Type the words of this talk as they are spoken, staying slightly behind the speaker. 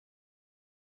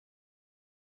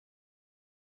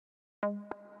In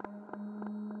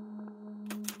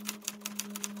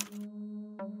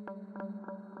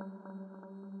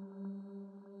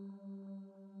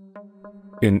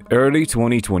early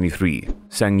 2023,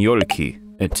 Sanyolki,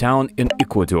 a town in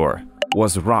Ecuador,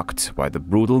 was rocked by the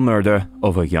brutal murder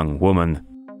of a young woman.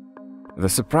 The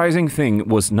surprising thing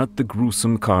was not the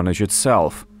gruesome carnage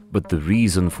itself, but the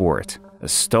reason for it, a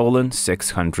stolen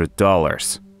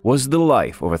 $600. Was the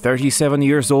life of a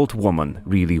 37-year-old woman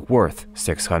really worth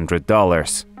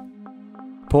 $600?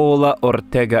 Paula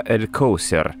Ortega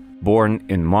Alcocer, born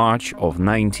in March of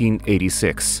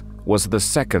 1986, was the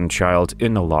second child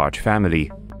in a large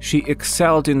family. She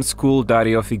excelled in school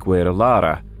Dario Figueroa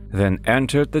Lara, then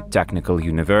entered the Technical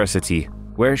University,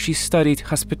 where she studied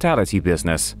hospitality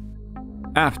business.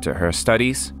 After her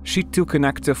studies, she took an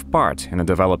active part in the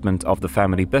development of the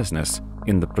family business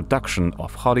in the production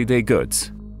of holiday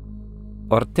goods.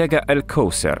 Ortega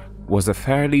Alcocer was a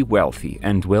fairly wealthy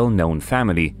and well-known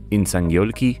family in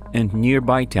Sanyolki and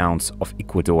nearby towns of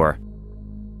Ecuador.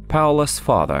 Paula's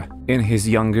father, in his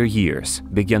younger years,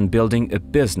 began building a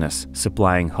business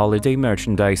supplying holiday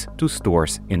merchandise to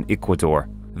stores in Ecuador.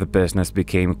 The business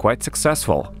became quite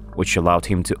successful, which allowed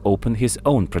him to open his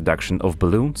own production of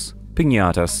balloons,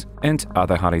 piñatas, and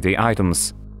other holiday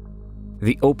items.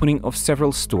 The opening of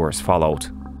several stores followed.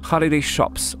 Holiday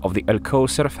shops of the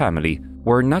Alcocer family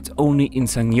were not only in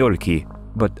Sanyolki,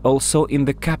 but also in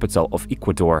the capital of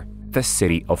Ecuador, the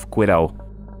city of Quito.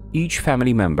 Each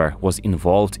family member was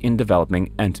involved in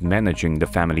developing and managing the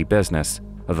family business.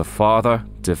 The father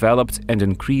developed and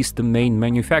increased the main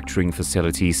manufacturing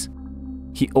facilities.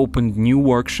 He opened new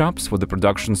workshops for the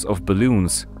productions of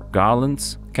balloons,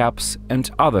 garlands, caps,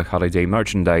 and other holiday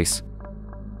merchandise.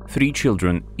 3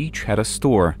 children each had a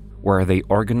store where they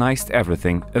organized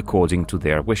everything according to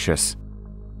their wishes.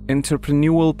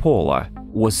 Entrepreneurial Paula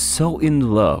was so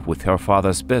in love with her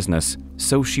father's business,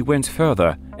 so she went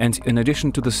further and, in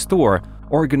addition to the store,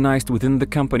 organized within the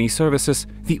company services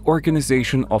the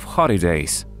organization of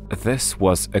holidays. This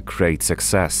was a great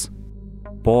success.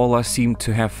 Paula seemed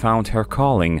to have found her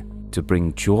calling to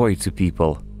bring joy to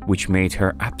people, which made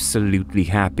her absolutely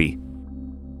happy.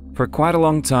 For quite a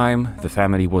long time, the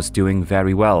family was doing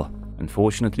very well,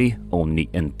 unfortunately only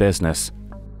in business.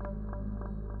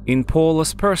 In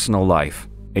Paula's personal life,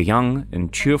 a young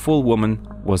and cheerful woman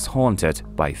was haunted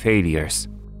by failures.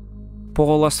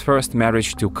 Paula's first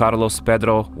marriage to Carlos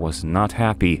Pedro was not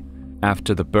happy.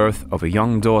 After the birth of a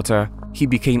young daughter, he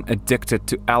became addicted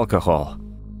to alcohol.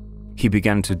 He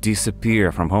began to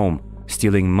disappear from home,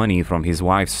 stealing money from his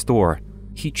wife's store.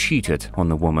 He cheated on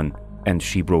the woman, and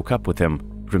she broke up with him,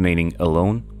 remaining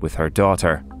alone with her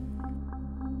daughter.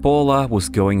 Paula was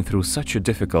going through such a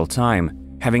difficult time,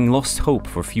 having lost hope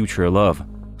for future love.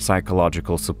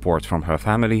 Psychological support from her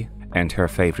family and her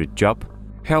favorite job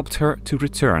helped her to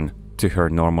return to her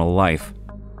normal life.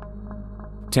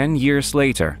 10 years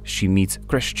later, she meets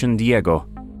Christian Diego,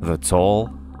 the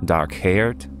tall,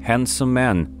 dark-haired, handsome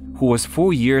man who was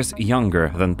 4 years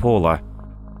younger than Paula.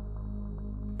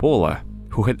 Paula,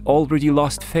 who had already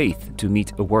lost faith to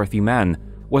meet a worthy man,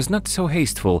 was not so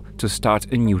hasteful to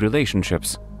start a new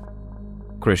relationships.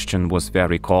 Christian was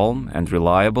very calm and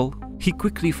reliable. He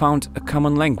quickly found a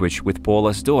common language with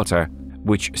Paula's daughter,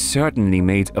 which certainly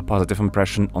made a positive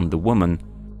impression on the woman.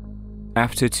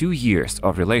 After 2 years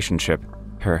of relationship,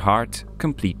 her heart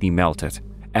completely melted,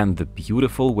 and the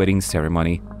beautiful wedding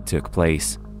ceremony took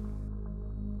place.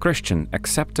 Christian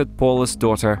accepted Paula's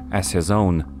daughter as his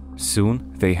own.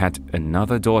 Soon they had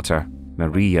another daughter,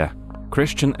 Maria.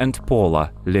 Christian and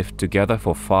Paula lived together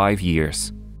for 5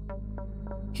 years.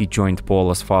 He joined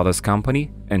Paula's father's company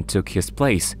and took his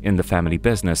place in the family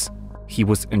business. He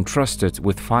was entrusted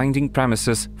with finding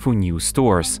premises for new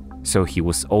stores, so he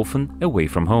was often away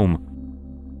from home.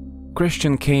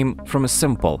 Christian came from a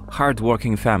simple,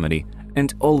 hard-working family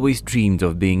and always dreamed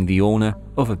of being the owner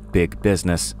of a big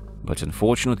business. But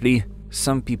unfortunately,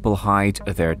 some people hide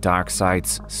their dark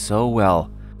sides so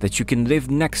well that you can live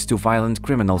next to violent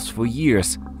criminals for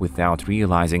years without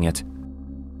realizing it.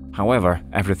 However,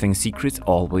 everything secret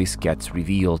always gets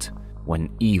revealed when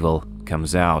evil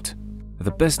comes out.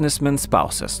 The businessmen's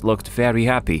spouses looked very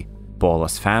happy.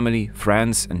 Paula's family,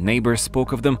 friends, and neighbors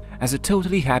spoke of them as a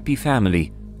totally happy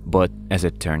family, but as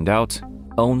it turned out,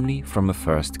 only from a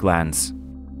first glance.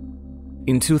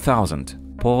 In 2000,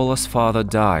 Paula's father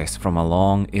dies from a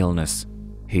long illness.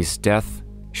 His death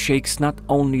shakes not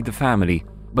only the family,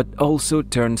 but also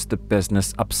turns the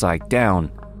business upside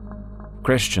down.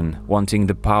 Christian, wanting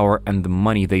the power and the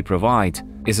money they provide,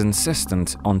 is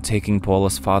insistent on taking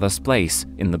Paula's father's place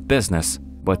in the business,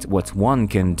 but what one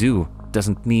can do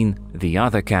doesn't mean the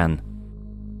other can.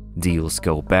 Deals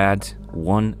go bad,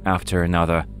 one after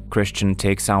another. Christian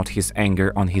takes out his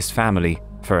anger on his family,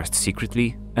 first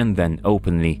secretly and then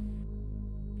openly.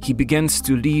 He begins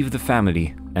to leave the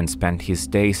family and spend his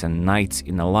days and nights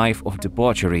in a life of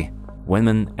debauchery.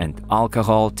 Women and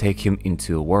alcohol take him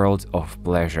into a world of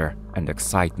pleasure and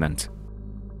excitement.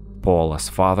 Paula's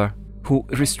father, who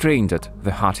restrained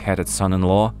the hot-headed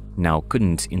son-in-law, now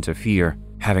couldn't interfere.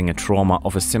 Having a trauma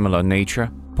of a similar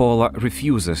nature, Paula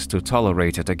refuses to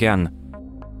tolerate it again.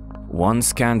 One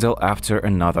scandal after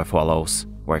another follows,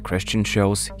 where Christian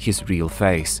shows his real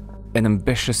face, an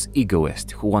ambitious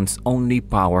egoist who wants only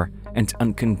power and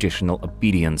unconditional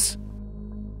obedience.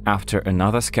 After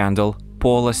another scandal,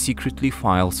 Paula secretly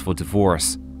files for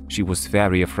divorce. She was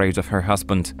very afraid of her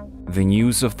husband. The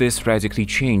news of this radically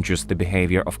changes the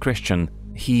behavior of Christian.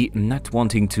 He, not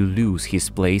wanting to lose his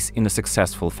place in a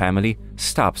successful family,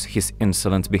 stops his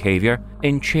insolent behavior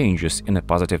and changes in a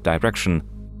positive direction.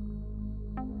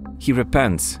 He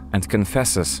repents and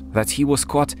confesses that he was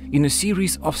caught in a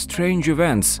series of strange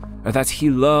events, that he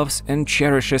loves and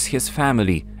cherishes his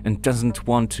family and doesn't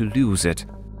want to lose it.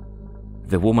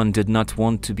 The woman did not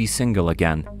want to be single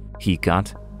again. He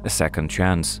got a second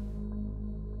chance.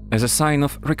 As a sign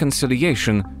of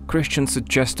reconciliation, Christian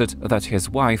suggested that his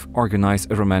wife organize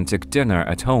a romantic dinner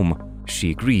at home.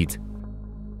 She agreed.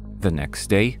 The next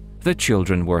day, the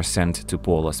children were sent to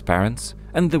Paula's parents,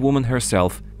 and the woman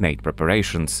herself made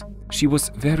preparations. She was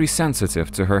very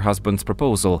sensitive to her husband's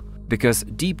proposal, because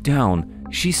deep down,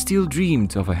 she still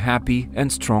dreamed of a happy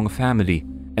and strong family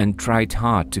and tried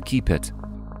hard to keep it.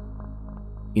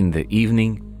 In the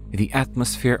evening, the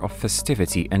atmosphere of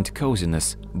festivity and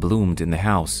coziness bloomed in the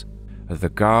house. The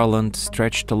garland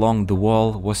stretched along the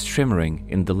wall was shimmering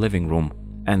in the living room,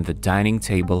 and the dining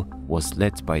table was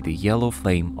lit by the yellow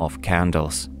flame of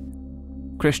candles.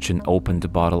 Christian opened a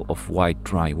bottle of white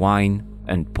dry wine,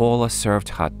 and Paula served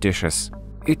hot dishes.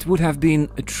 It would have been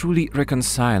a truly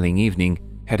reconciling evening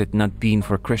had it not been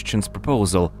for Christian's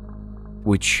proposal,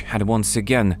 which had once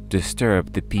again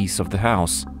disturbed the peace of the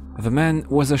house. The man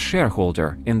was a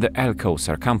shareholder in the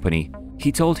Alcosar company.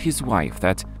 He told his wife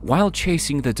that while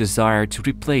chasing the desire to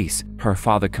replace her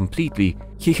father completely,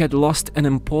 he had lost an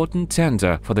important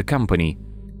tender for the company.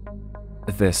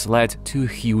 This led to a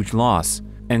huge loss,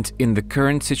 and in the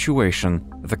current situation,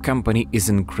 the company is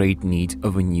in great need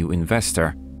of a new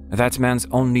investor. That meant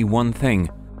only one thing: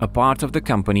 a part of the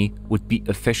company would be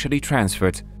officially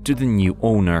transferred to the new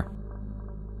owner.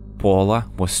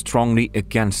 Paula was strongly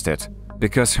against it,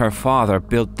 because her father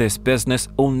built this business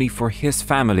only for his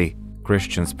family.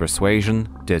 Christian's persuasion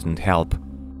didn't help.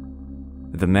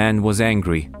 The man was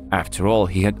angry. After all,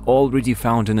 he had already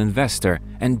found an investor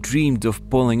and dreamed of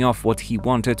pulling off what he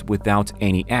wanted without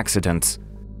any accidents.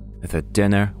 The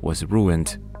dinner was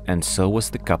ruined, and so was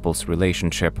the couple's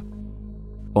relationship.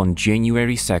 On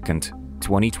January 2nd,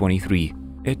 2023,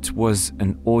 it was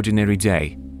an ordinary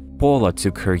day. Paula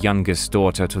took her youngest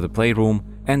daughter to the playroom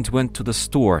and went to the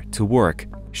store to work.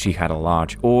 She had a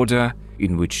large order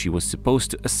in which she was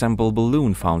supposed to assemble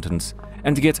balloon fountains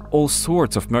and get all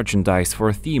sorts of merchandise for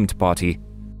a themed party.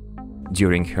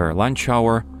 During her lunch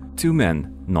hour, two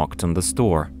men knocked on the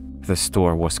store. The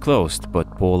store was closed,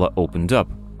 but Paula opened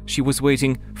up. She was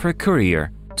waiting for a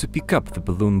courier to pick up the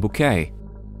balloon bouquet.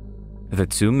 The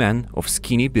two men, of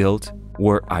skinny build,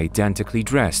 were identically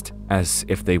dressed, as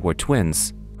if they were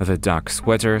twins. The dark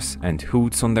sweaters and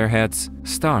hoods on their heads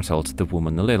startled the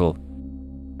woman a little.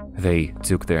 They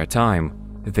took their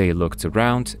time. They looked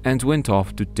around and went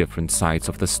off to different sides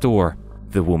of the store.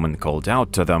 The woman called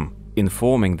out to them,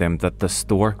 informing them that the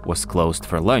store was closed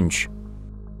for lunch.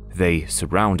 They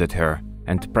surrounded her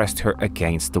and pressed her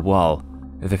against the wall.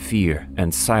 The fear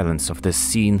and silence of this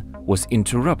scene was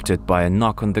interrupted by a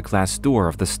knock on the glass door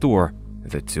of the store.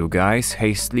 The two guys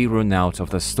hastily ran out of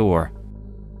the store.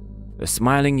 A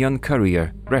smiling young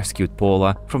courier rescued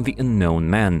Paula from the unknown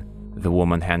man. The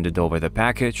woman handed over the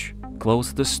package,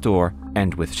 closed the store,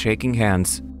 and with shaking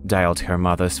hands, dialed her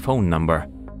mother's phone number.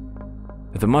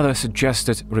 The mother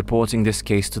suggested reporting this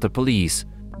case to the police,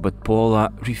 but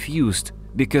Paula refused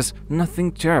because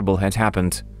nothing terrible had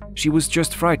happened. She was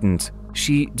just frightened.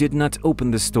 She did not open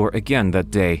the store again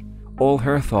that day. All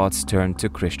her thoughts turned to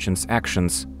Christian's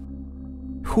actions.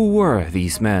 Who were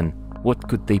these men? What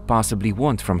could they possibly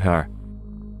want from her?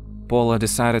 Paula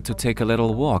decided to take a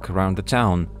little walk around the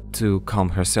town to calm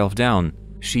herself down.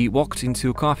 She walked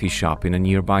into a coffee shop in a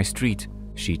nearby street.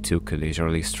 She took a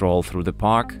leisurely stroll through the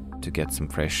park to get some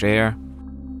fresh air.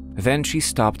 Then she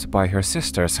stopped by her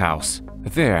sister's house.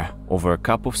 There, over a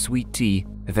cup of sweet tea,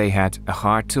 they had a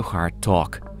heart-to-heart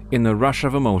talk. In a rush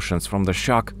of emotions from the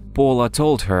shock, Paula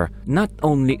told her not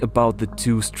only about the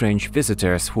two strange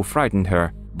visitors who frightened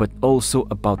her, but also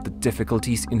about the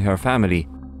difficulties in her family.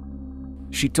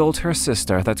 She told her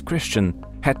sister that Christian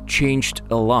had changed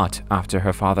a lot after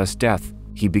her father's death.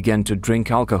 He began to drink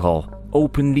alcohol,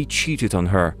 openly cheated on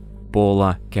her.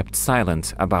 Paula kept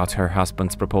silent about her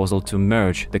husband's proposal to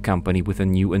merge the company with a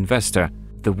new investor.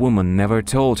 The woman never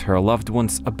told her loved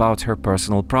ones about her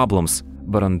personal problems,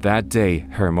 but on that day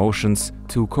her emotions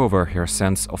took over her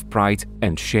sense of pride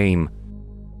and shame.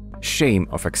 Shame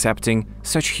of accepting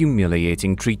such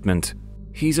humiliating treatment.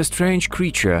 "He's a strange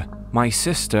creature. My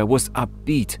sister was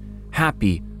upbeat,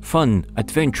 happy, fun,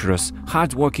 adventurous,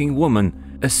 hardworking woman,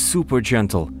 a super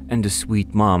gentle and a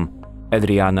sweet mom,"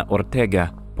 Adriana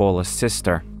Ortega, Paula's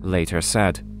sister, later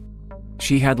said.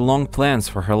 She had long plans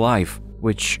for her life,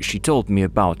 which she told me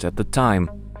about at the time.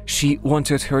 She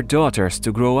wanted her daughters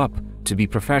to grow up, to be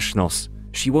professionals.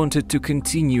 She wanted to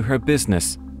continue her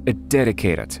business, a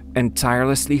dedicated and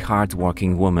tirelessly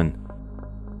hard-working woman.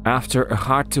 After a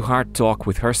heart-to-heart talk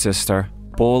with her sister,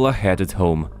 Paula headed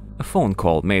home. A phone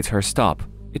call made her stop.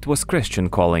 It was Christian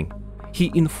calling.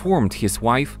 He informed his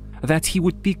wife that he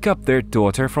would pick up their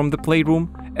daughter from the playroom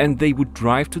and they would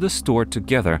drive to the store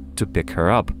together to pick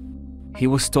her up. He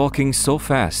was talking so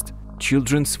fast,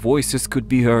 children's voices could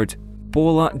be heard.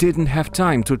 Paula didn't have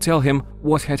time to tell him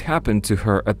what had happened to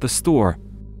her at the store,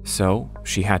 so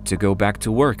she had to go back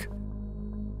to work.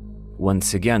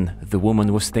 Once again, the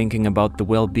woman was thinking about the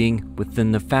well-being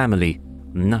within the family,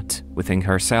 not within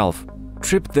herself.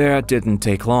 Trip there didn't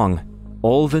take long.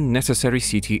 All the necessary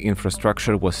city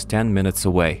infrastructure was 10 minutes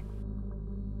away.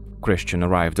 Christian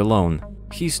arrived alone.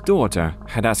 His daughter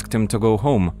had asked him to go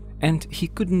home, and he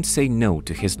couldn't say no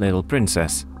to his little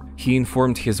princess. He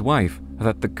informed his wife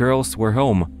that the girls were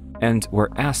home and were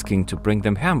asking to bring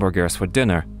them hamburgers for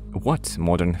dinner. What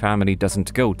modern family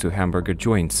doesn't go to hamburger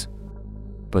joints?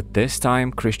 But this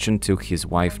time Christian took his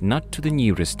wife not to the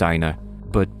nearest diner,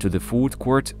 but to the food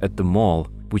court at the mall,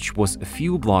 which was a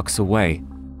few blocks away.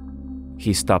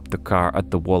 He stopped the car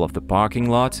at the wall of the parking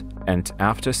lot and,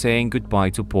 after saying goodbye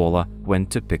to Paula, went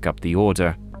to pick up the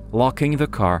order, locking the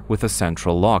car with a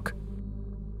central lock.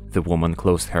 The woman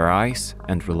closed her eyes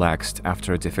and relaxed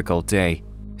after a difficult day,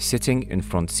 sitting in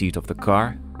front seat of the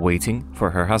car, waiting for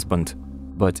her husband.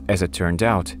 But as it turned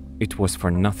out, it was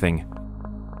for nothing.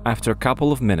 After a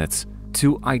couple of minutes,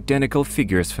 two identical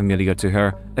figures familiar to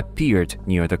her appeared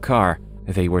near the car.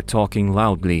 They were talking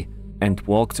loudly and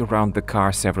walked around the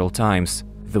car several times.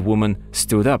 The woman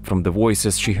stood up from the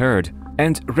voices she heard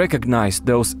and recognized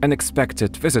those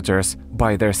unexpected visitors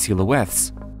by their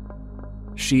silhouettes.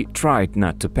 She tried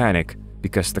not to panic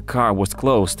because the car was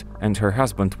closed and her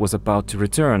husband was about to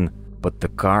return, but the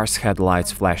car's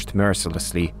headlights flashed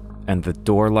mercilessly and the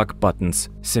door lock buttons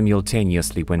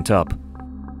simultaneously went up.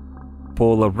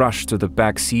 Paula rushed to the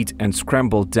back seat and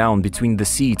scrambled down between the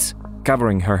seats,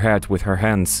 covering her head with her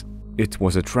hands. It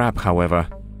was a trap, however.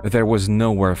 There was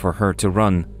nowhere for her to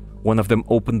run. One of them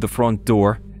opened the front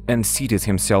door and seated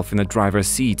himself in the driver's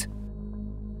seat.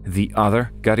 The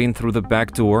other got in through the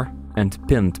back door and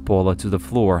pinned Paula to the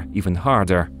floor even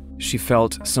harder. She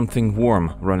felt something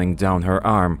warm running down her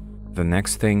arm. The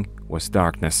next thing was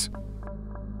darkness.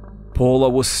 Paula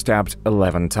was stabbed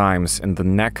 11 times in the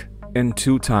neck and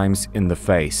 2 times in the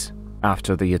face.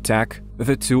 After the attack,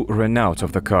 the two ran out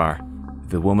of the car.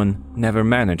 The woman never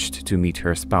managed to meet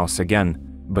her spouse again,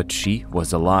 but she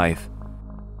was alive.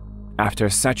 After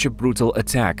such a brutal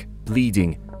attack,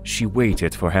 bleeding, she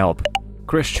waited for help.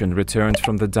 Christian returned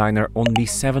from the diner only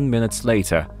 7 minutes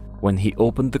later. When he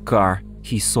opened the car,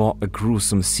 he saw a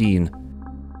gruesome scene.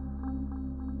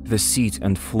 The seat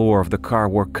and floor of the car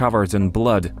were covered in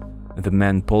blood. The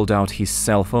man pulled out his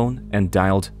cell phone and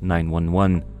dialed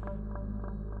 911.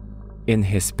 In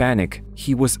his panic,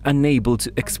 he was unable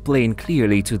to explain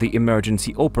clearly to the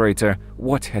emergency operator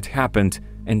what had happened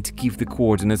and give the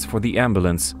coordinates for the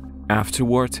ambulance.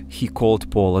 Afterward, he called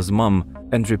Paula's mom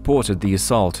and reported the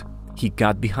assault. He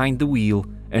got behind the wheel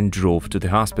and drove to the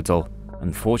hospital.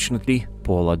 Unfortunately,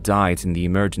 Paula died in the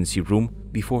emergency room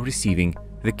before receiving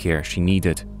the care she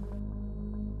needed.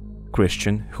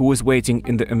 Christian, who was waiting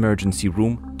in the emergency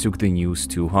room, took the news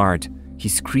too hard. He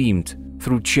screamed,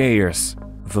 threw chairs.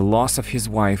 The loss of his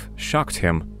wife shocked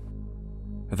him.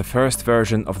 The first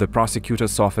version of the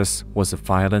prosecutor's office was a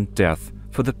violent death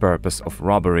for the purpose of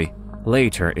robbery.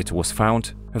 Later, it was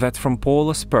found that from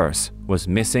Paula's purse was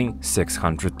missing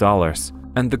 $600,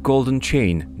 and the golden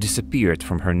chain disappeared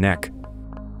from her neck.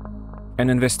 An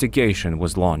investigation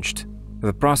was launched.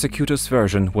 The prosecutor's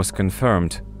version was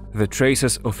confirmed. The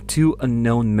traces of 2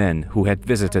 unknown men who had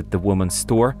visited the woman's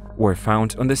store were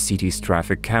found on the city's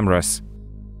traffic cameras.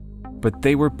 but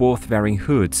they were both wearing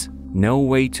hoods. No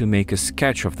way to make a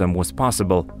sketch of them was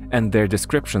possible, and their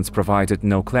descriptions provided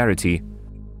no clarity.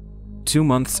 2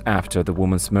 months after the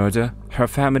woman's murder, her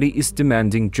family is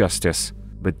demanding justice,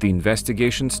 but the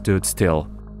investigation stood still.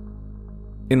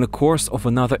 In the course of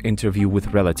another interview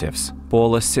with relatives,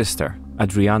 Paula's sister,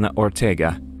 Adriana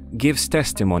Ortega, gives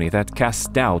testimony that casts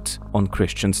doubt on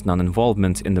Christian's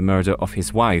non-involvement in the murder of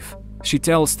his wife. She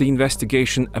tells the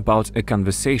investigation about a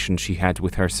conversation she had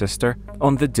with her sister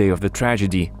on the day of the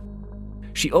tragedy.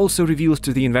 She also reveals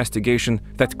to the investigation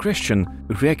that Christian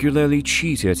regularly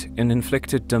cheated and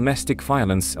inflicted domestic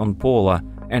violence on Paula,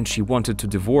 and she wanted to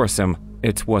divorce him.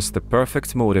 It was the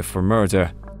perfect motive for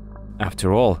murder.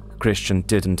 After all, Christian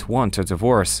didn't want a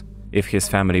divorce. If his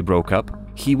family broke up,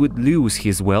 he would lose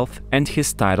his wealth and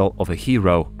his title of a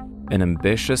hero. An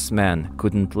ambitious man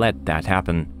couldn't let that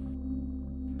happen.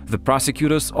 The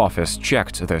prosecutor's office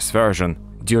checked this version.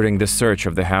 During the search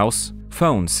of the house,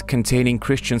 phones containing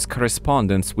Christian's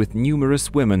correspondence with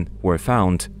numerous women were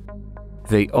found.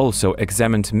 They also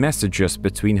examined messages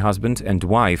between husband and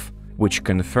wife, which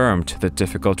confirmed the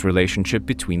difficult relationship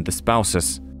between the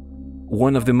spouses.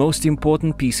 One of the most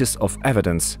important pieces of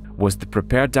evidence was the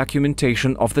prepared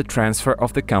documentation of the transfer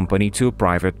of the company to a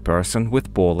private person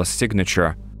with Paula's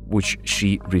signature, which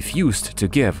she refused to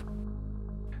give.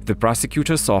 The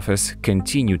prosecutor's office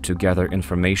continued to gather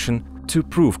information to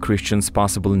prove Christian's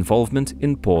possible involvement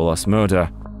in Paula's murder.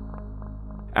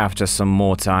 After some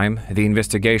more time, the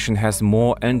investigation has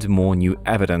more and more new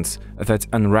evidence that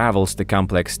unravels the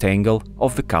complex tangle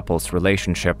of the couple's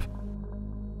relationship.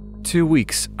 2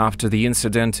 weeks after the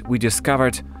incident, we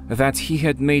discovered that he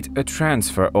had made a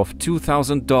transfer of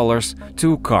 $2,000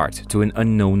 to a card to an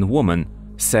unknown woman,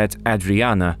 said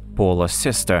Adriana, Paula's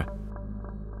sister.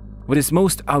 What is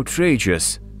most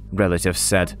outrageous, relatives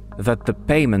said, that the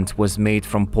payment was made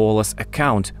from Paula's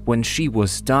account when she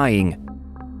was dying.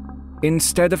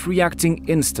 Instead of reacting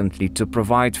instantly to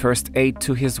provide first aid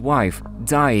to his wife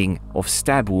dying of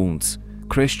stab wounds,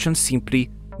 Christian simply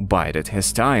bided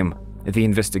his time. The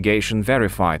investigation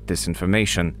verified this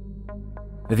information.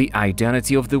 The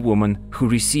identity of the woman who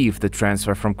received the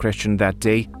transfer from Christian that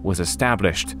day was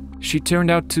established. She turned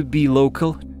out to be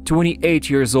local, 28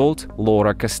 years old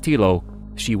Laura Castillo.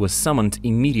 She was summoned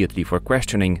immediately for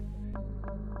questioning.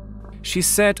 She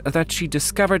said that she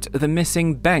discovered the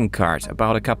missing bank card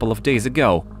about a couple of days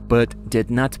ago, but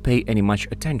did not pay any much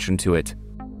attention to it.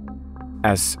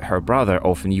 As her brother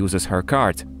often uses her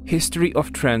card, history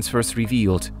of transfers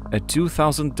revealed a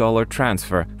 $2,000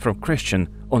 transfer from Christian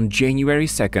on January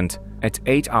 2nd at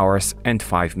 8 hours and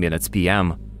 5 minutes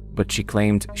p.m., but she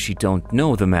claimed she don't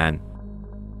know the man.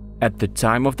 At the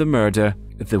time of the murder,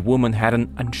 the woman had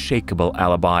an unshakable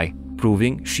alibi,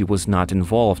 proving she was not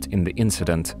involved in the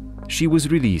incident. She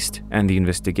was released, and the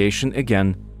investigation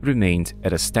again remained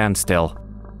at a standstill.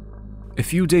 A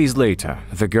few days later,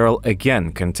 the girl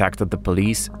again contacted the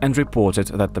police and reported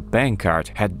that the bank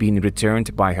card had been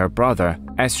returned by her brother,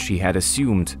 as she had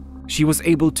assumed. She was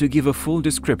able to give a full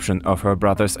description of her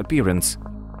brother's appearance,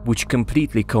 which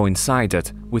completely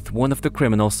coincided with one of the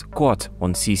criminals caught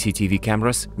on CCTV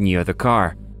cameras near the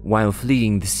car. While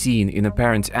fleeing the scene in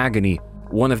apparent agony,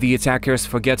 one of the attackers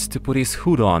forgets to put his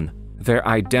hood on. Their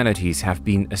identities have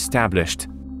been established.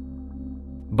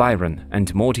 Byron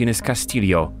and Martinez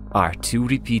Castillo are two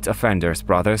repeat offenders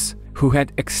brothers who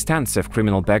had extensive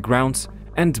criminal backgrounds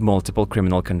and multiple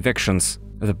criminal convictions.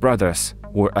 The brothers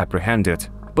were apprehended.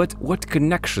 But what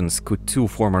connections could two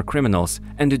former criminals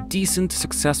and a decent,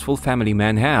 successful family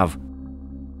man have?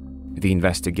 The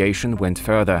investigation went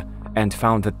further and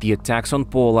found that the attacks on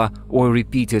Paula were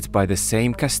repeated by the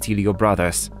same Castillo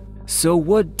brothers. So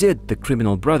what did the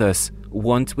criminal brothers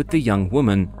want with the young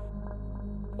woman?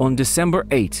 On December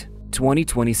 8,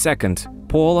 2022,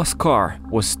 Paula's car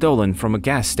was stolen from a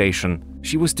gas station.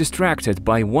 She was distracted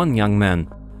by one young man,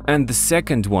 and the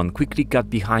second one quickly got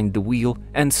behind the wheel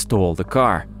and stole the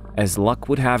car. As luck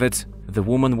would have it, the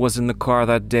woman was in the car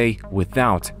that day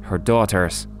without her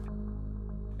daughters.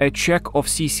 A check of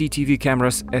CCTV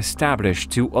cameras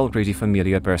established two already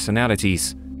familiar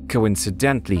personalities.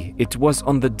 Coincidentally, it was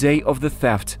on the day of the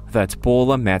theft that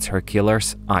Paula met her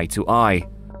killers eye to eye.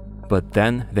 But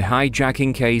then the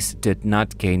hijacking case did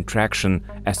not gain traction,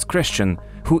 as Christian,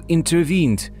 who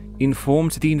intervened,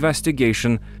 informed the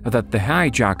investigation that the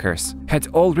hijackers had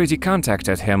already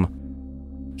contacted him.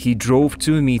 He drove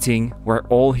to a meeting where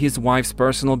all his wife's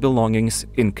personal belongings,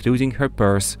 including her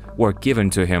purse, were given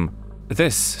to him.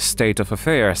 This state of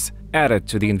affairs added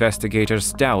to the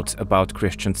investigators' doubt about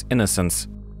Christian's innocence.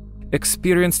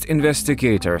 Experienced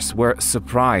investigators were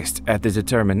surprised at the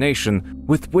determination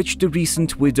with which the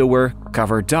recent widower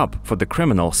covered up for the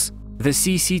criminals. The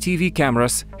CCTV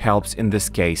cameras helped in this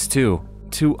case too,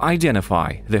 to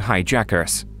identify the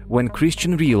hijackers. When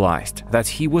Christian realized that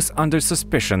he was under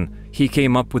suspicion, he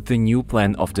came up with the new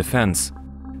plan of defense.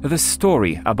 The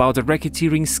story about a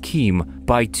racketeering scheme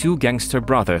by two gangster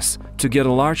brothers to get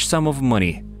a large sum of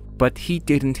money, but he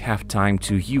didn't have time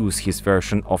to use his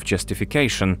version of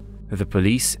justification. The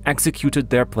police executed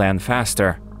their plan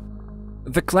faster.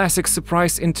 The classic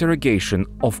surprise interrogation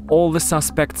of all the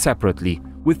suspects separately,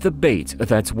 with the bait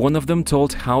that one of them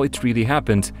told how it really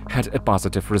happened, had a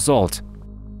positive result.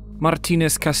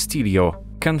 Martinez Castillo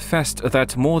confessed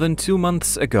that more than 2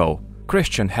 months ago,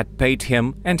 Christian had paid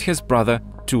him and his brother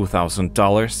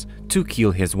 $2,000 to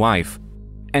kill his wife,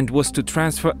 and was to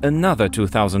transfer another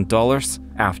 $2,000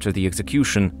 after the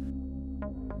execution.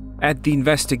 At the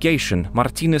investigation,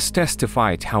 Martinez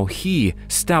testified how he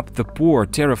stabbed the poor,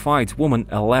 terrified woman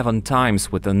 11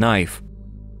 times with a knife.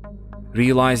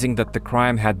 Realizing that the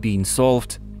crime had been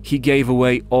solved, he gave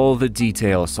away all the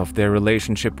details of their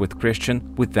relationship with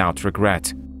Christian without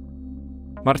regret.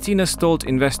 Martinez told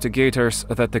investigators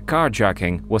that the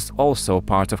carjacking was also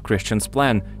part of Christian's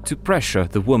plan to pressure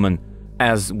the woman,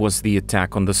 as was the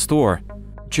attack on the store.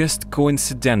 Just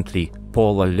coincidentally,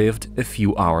 Paula lived a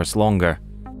few hours longer.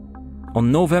 On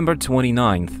November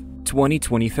 29,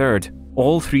 2023,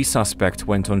 all 3 suspects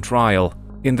went on trial.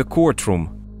 In the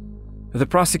courtroom, the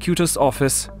prosecutor's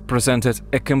office presented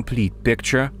a complete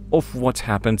picture of what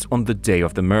happened on the day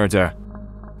of the murder.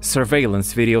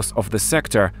 Surveillance videos of the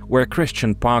sector where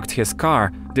Christian parked his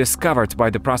car, discovered by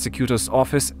the prosecutor's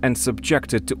office and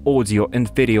subjected to audio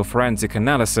and video forensic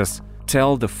analysis,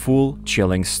 tell the full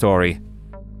chilling story.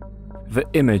 The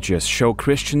images show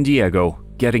Christian Diego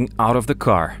getting out of the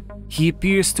car. He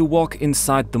appears to walk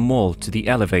inside the mall to the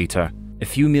elevator. A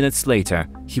few minutes later,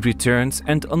 he returns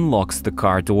and unlocks the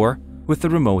car door with the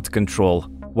remote control,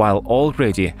 while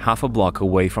already half a block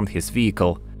away from his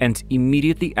vehicle, and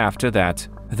immediately after that,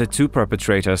 the 2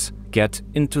 perpetrators get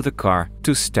into the car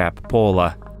to stab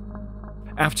Paula.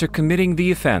 After committing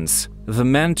the offense, the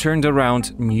man turned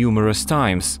around numerous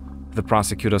times. The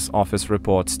prosecutor's office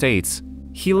report states,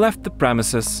 he left the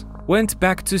premises, went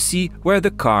back to see where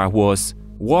the car was,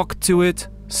 walked to it,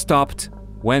 stopped,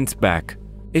 went back.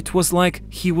 It was like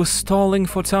he was stalling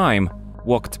for time,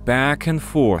 walked back and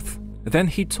forth. Then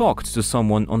he talked to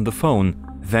someone on the phone.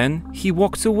 Then he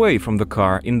walked away from the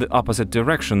car in the opposite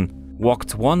direction,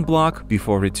 walked 1 block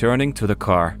before returning to the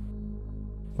car.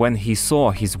 When he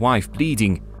saw his wife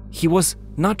bleeding, he was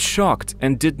not shocked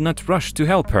and did not rush to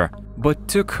help her, but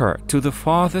took her to the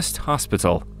farthest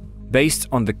hospital. Based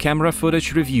on the camera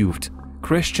footage reviewed,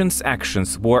 Christian's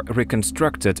actions were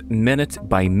reconstructed minute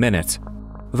by minute.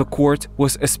 The court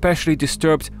was especially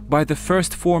disturbed by the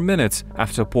first 4 minutes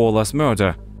after Paula's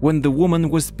murder, when the woman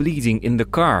was bleeding in the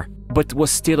car, but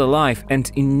was still alive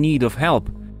and in need of help.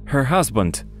 Her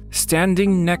husband,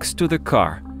 standing next to the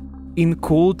car, in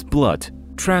cold blood,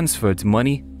 transferred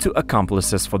money to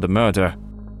accomplices for the murder.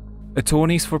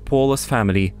 Attorneys for Paula's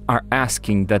family are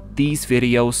asking that these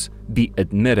videos be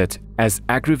admitted as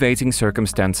aggravating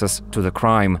circumstances to the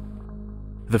crime.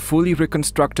 The fully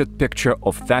reconstructed picture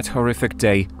of that horrific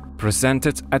day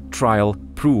presented at trial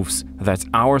proves that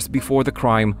hours before the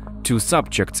crime, 2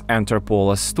 subjects enter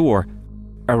Paula's store.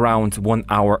 Around 1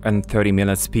 hour and 30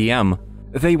 minutes p.m.,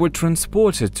 they were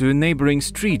transported to a neighboring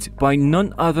street by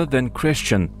none other than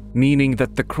Christian, meaning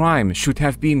that the crime should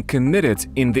have been committed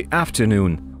in the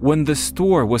afternoon, when the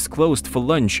store was closed for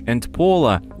lunch and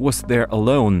Paula was there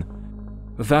alone,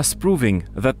 thus proving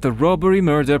that the robbery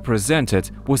murder presented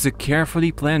was a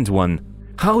carefully planned one.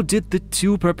 How did the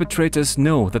 2 perpetrators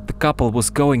know that the couple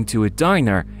was going to a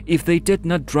diner if they did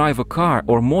not drive a car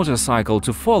or motorcycle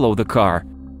to follow the car?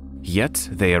 Yet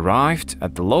they arrived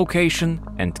at the location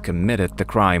and committed the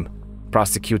crime.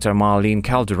 Prosecutor Marlene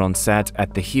Calderon said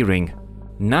at the hearing,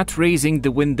 not raising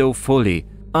the window fully,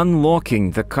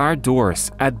 unlocking the car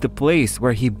doors at the place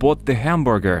where he bought the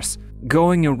hamburgers,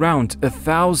 going around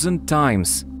 1,000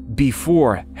 times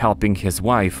before helping his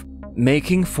wife,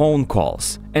 making phone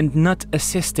calls and not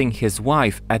assisting his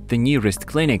wife at the nearest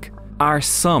clinic are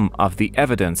some of the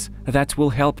evidence that will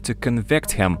help to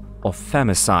convict him of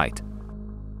femicide.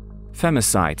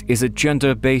 Femicide is a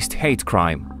gender-based hate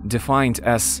crime defined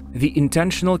as the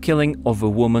intentional killing of a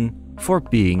woman for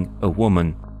being a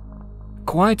woman.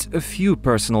 Quite a few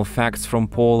personal facts from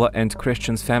Paula and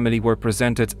Christian's family were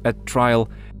presented at trial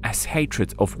as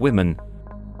hatred of women.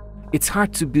 It's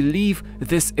hard to believe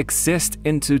this exists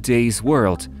in today's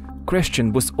world.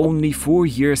 Christian was only 4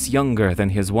 years younger than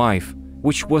his wife.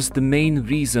 which was the main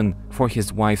reason for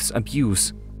his wife's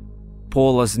abuse.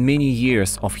 Paula's many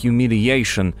years of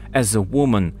humiliation as a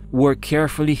woman were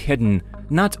carefully hidden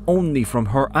not only from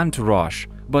her entourage,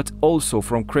 but also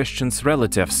from Christian's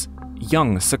relatives.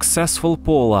 Young, successful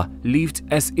Paula lived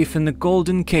as if in a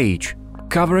golden cage,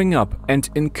 covering up and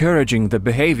encouraging the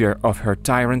behavior of her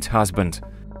tyrant husband,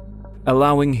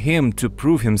 allowing him to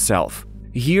prove himself.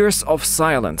 Years of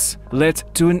silence led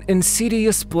to an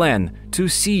insidious plan to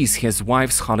seize his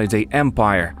wife's holiday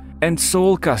empire and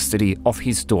sole custody of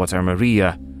his daughter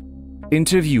Maria.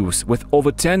 Interviews with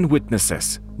over 10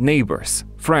 witnesses, neighbors,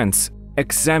 friends,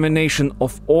 examination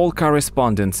of all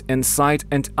correspondence inside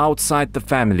and outside the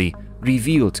family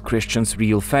revealed Christian's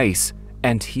real face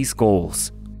and his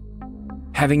goals.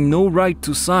 Having no right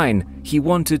to sign, he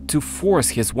wanted to force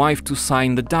his wife to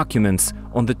sign the documents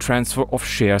on the transfer of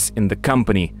shares in the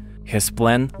company. His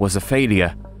plan was a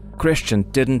failure. Christian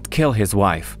didn't kill his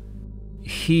wife.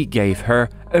 He gave her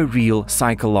a real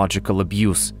psychological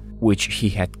abuse, which he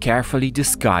had carefully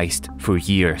disguised for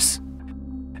years.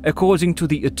 According to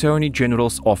the Attorney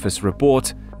General's office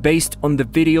report, based on the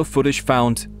video footage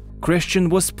found, Christian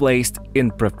was placed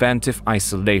in preventive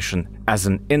isolation as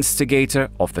an instigator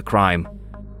of the crime.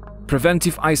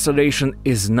 Preventive isolation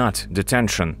is not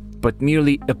detention, but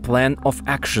merely a plan of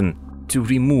action to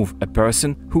remove a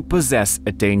person who possesses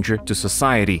a danger to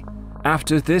society.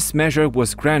 After this measure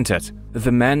was granted,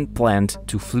 the man planned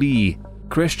to flee.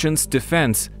 Christian's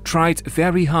defense tried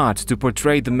very hard to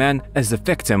portray the man as a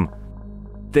victim.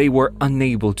 They were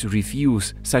unable to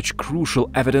refuse such crucial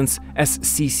evidence as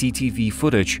CCTV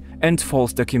footage and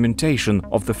false documentation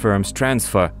of the firm's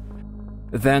transfer.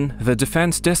 Then the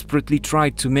defense desperately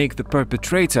tried to make the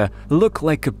perpetrator look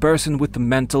like a person with a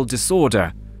mental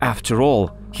disorder. After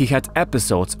all, he had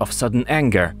episodes of sudden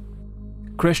anger.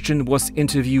 Christian was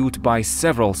interviewed by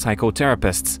several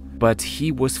psychotherapists, but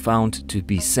he was found to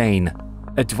be sane.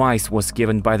 Advice was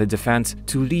given by the defense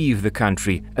to leave the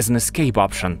country as an escape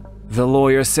option. The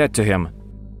lawyer said to him,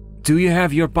 "Do you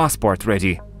have your passport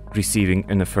ready?" Receiving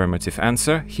an affirmative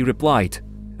answer, he replied,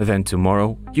 "Then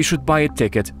tomorrow you should buy a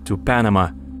ticket to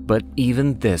Panama." But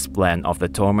even this plan of the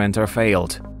tormentor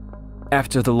failed.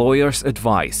 After the lawyer's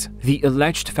advice, the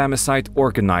alleged femicide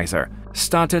organizer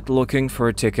started looking for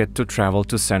a ticket to travel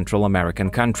to Central American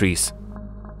countries.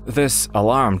 This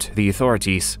alarmed the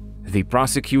authorities. The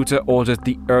prosecutor ordered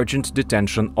the urgent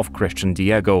detention of Christian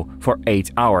Diego for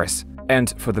 8 hours,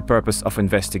 and for the purpose of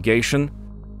investigation,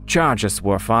 charges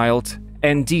were filed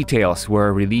and details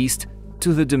were released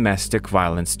to the domestic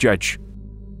violence judge.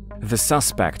 The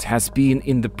suspect has been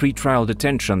in the pretrial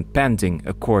detention pending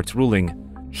a court ruling.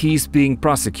 He is being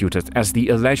prosecuted as the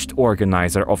alleged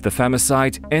organizer of the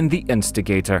femicide and the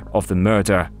instigator of the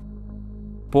murder.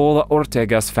 Paula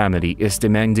Ortega's family is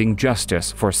demanding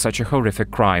justice for such a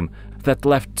horrific crime that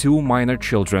left 2 minor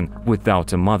children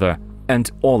without a mother and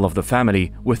all of the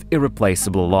family with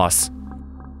irreplaceable loss.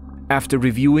 After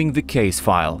reviewing the case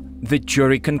file, the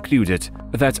jury concluded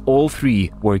that all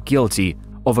 3 were guilty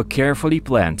of a carefully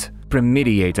planned,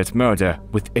 premeditated murder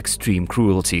with extreme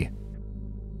cruelty.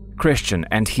 Christian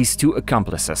and his 2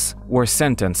 accomplices were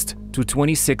sentenced to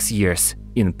 26 years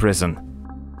in prison.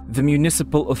 The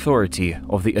municipal authority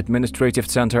of the administrative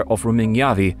center of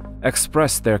Rumiñawi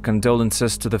expressed their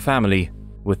condolences to the family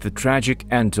with the tragic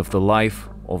end of the life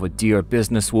of a dear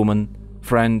businesswoman,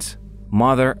 friend,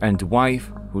 mother and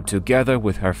wife who together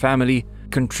with her family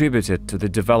contributed to the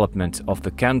development of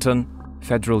the canton,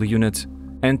 federal unit,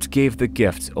 and gave the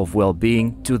gift of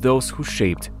well-being to those who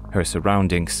shaped her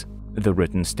surroundings. The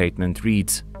written statement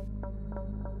reads,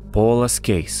 Paula's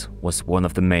case was one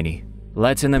of the many.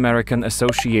 Latin American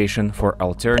Association for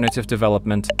Alternative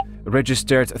Development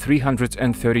registered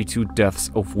 332 deaths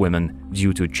of women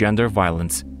due to gender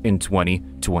violence in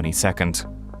 2022.